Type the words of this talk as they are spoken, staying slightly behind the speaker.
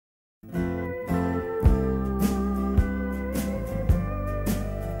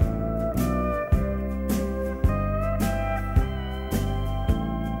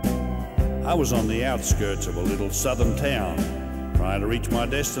I was on the outskirts of a little southern town, trying to reach my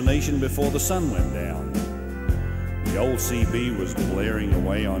destination before the sun went down. The old CB was blaring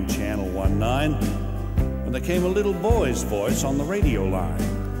away on channel 19 when there came a little boy's voice on the radio line.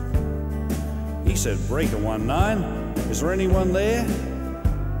 He said, "Breaker 19, is there anyone there?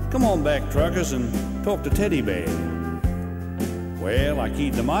 Come on back, truckers, and talk to Teddy Bear." Well, I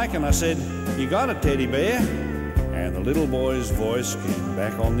keyed the mic and I said, "You got it, Teddy Bear." And the little boy's voice came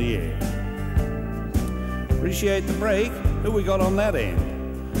back on the air. "Appreciate the break. Who we got on that end?"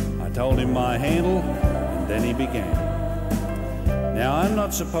 I told him my handle, and then he began. "Now, I'm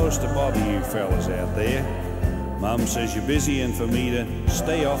not supposed to bother you fellas out there. Mum says you're busy and for me to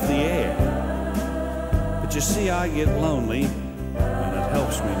stay off the air. But you see, I get lonely, and it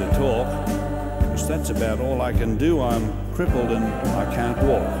helps me to talk, because that's about all I can do. I'm crippled and I can't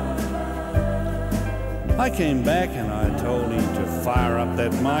walk." I came back and I told him to fire up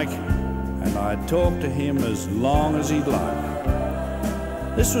that mic, and I'd talk to him as long as he'd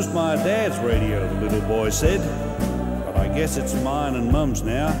like. "This was my dad's radio," the little boy said, "but I guess it's mine and Mum's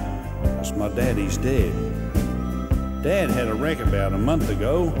now, because my daddy's dead. Dad had a wreck about a month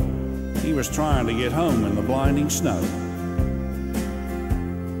ago. He was trying to get home in the blinding snow.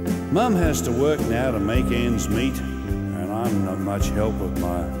 Mum has to work now to make ends meet, and I'm not much help with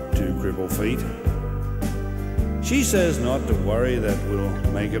my two crippled feet. She says not to worry, that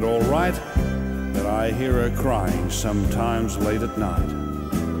we'll make it all right, but I hear her crying sometimes late at night.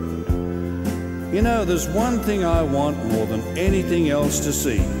 You know, there's one thing I want more than anything else to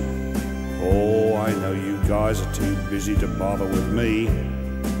see. Oh, I know you guys are too busy to bother with me,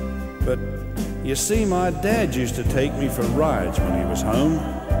 but you see, my dad used to take me for rides when he was home.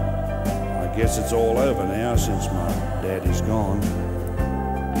 I guess it's all over now since my daddy's gone."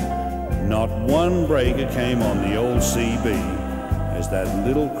 Not one breaker came on the old CB as that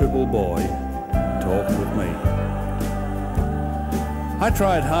little crippled boy talked with me. I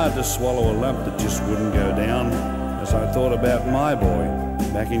tried hard to swallow a lump that just wouldn't go down as I thought about my boy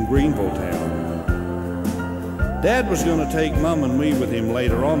back in Greenville town. Dad was going to take Mum and me with him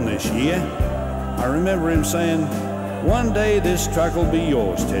later on this year. I remember him saying, "One day this truck will be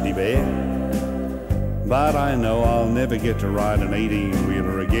yours, Teddy Bear." But I know I'll never get to ride an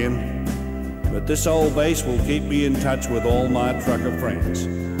 18-wheeler again. But this old base will keep me in touch with all my trucker friends.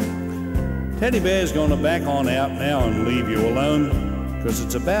 Teddy Bear's gonna back on out now and leave you alone, because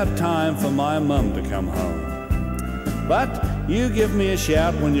it's about time for my Mum to come home. But you give me a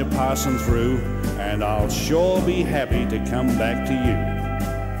shout when you're passing through, and I'll sure be happy to come back to you.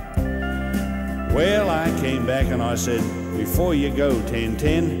 Well, I came back and I said, "Before you go,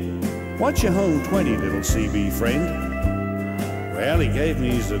 1010, what's your home 20, little CB friend?" Well, he gave me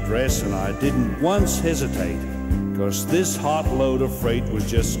his address and I didn't once hesitate, because this hot load of freight was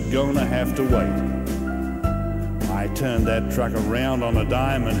just gonna have to wait. I turned that truck around on a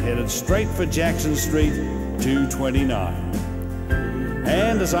dime and headed straight for Jackson Street, 229.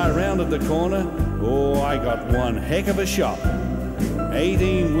 And as I rounded the corner, oh, I got one heck of a shot.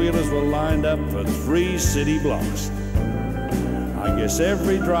 18-wheelers were lined up for 3 city blocks. I guess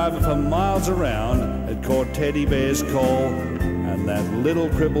every driver for miles around had caught Teddy Bear's call, and that little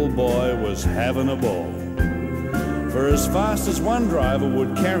crippled boy was having a ball. For as fast as one driver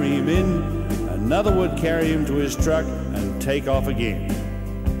would carry him in, another would carry him to his truck and take off again.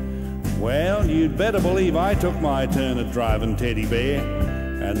 Well, you'd better believe I took my turn at driving Teddy Bear,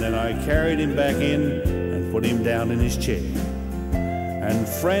 and then I carried him back in and put him down in his chair. And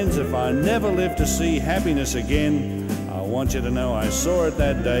friends, if I never live to see happiness again, I want you to know I saw it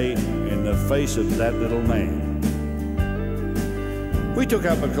that day in the face of that little man. We took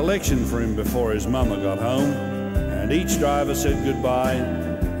up a collection for him before his mama got home, and each driver said goodbye,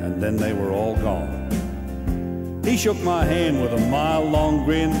 and then they were all gone. He shook my hand with a mile-long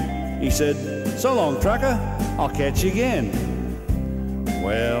grin. He said, "So long, trucker, I'll catch you again."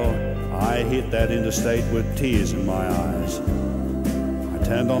 Well, I hit that interstate with tears in my eyes. I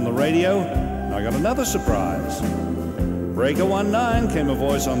turned on the radio, and I got another surprise. "Breaker 19, came a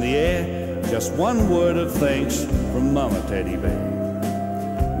voice on the air. "Just one word of thanks from Mama Teddy Bear.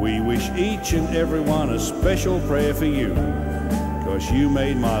 We wish each and every one a special prayer for you, 'cause you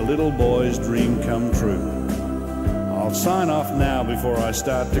made my little boy's dream come true. I'll sign off now before I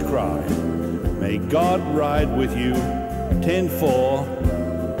start to cry. May God ride with you, 10-4,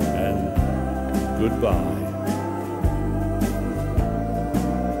 and goodbye."